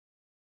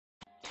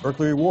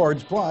Buerkle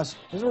Rewards Plus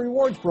is a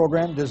rewards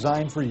program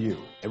designed for you.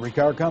 Every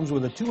car comes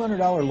with a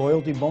 $200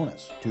 loyalty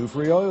bonus, 2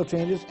 free oil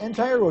changes and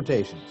tire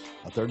rotations,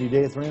 a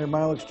 30-day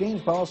 300-mile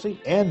exchange policy,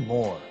 and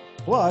more.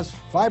 Plus,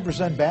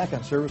 5% back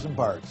on service and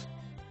parts.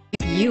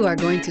 You are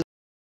going to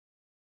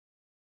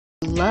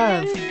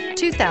love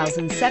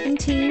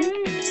 2017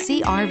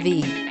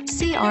 CR-V.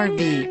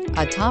 CR-V,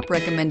 a top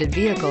recommended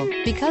vehicle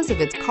because of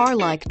its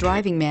car-like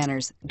driving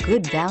manners,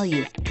 good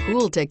value,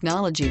 cool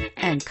technology,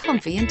 and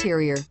comfy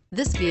interior.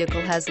 This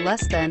vehicle has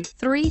less than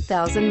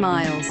 3,000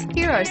 miles.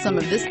 Here are some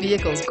of this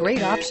vehicle's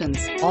great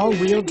options: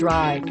 all-wheel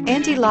drive,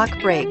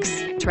 anti-lock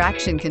brakes,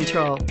 traction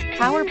control,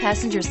 power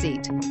passenger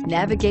seat,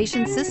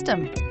 navigation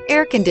system,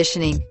 air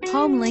conditioning,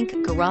 home link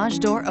garage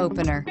door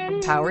opener,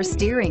 power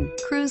steering,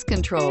 cruise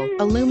control,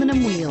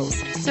 aluminum wheels.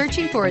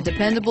 Searching for a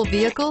dependable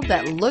vehicle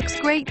that looks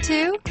great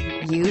too?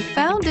 You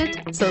found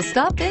it, so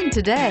stop in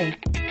today.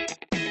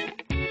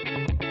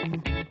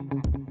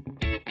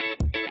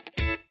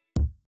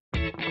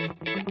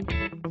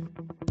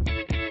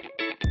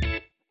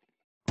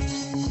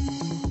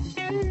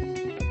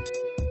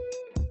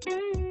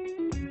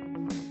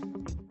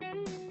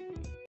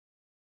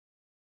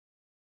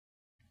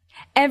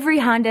 Every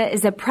Honda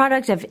is a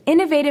product of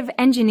innovative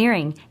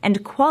engineering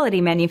and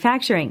quality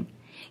manufacturing.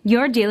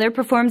 Your dealer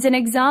performs an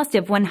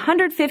exhaustive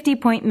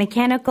 150-point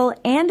mechanical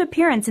and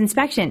appearance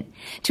inspection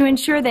to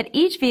ensure that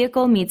each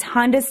vehicle meets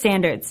Honda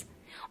standards.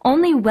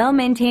 Only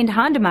well-maintained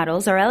Honda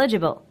models are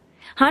eligible.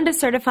 Honda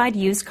certified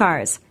used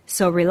cars,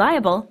 so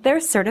reliable they're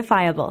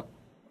certifiable.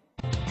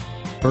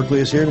 Buerkle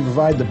is here to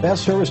provide the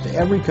best service to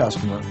every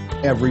customer,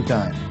 every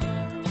time.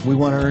 We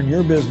want to earn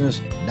your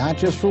business not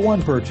just for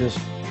one purchase,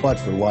 but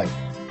for life.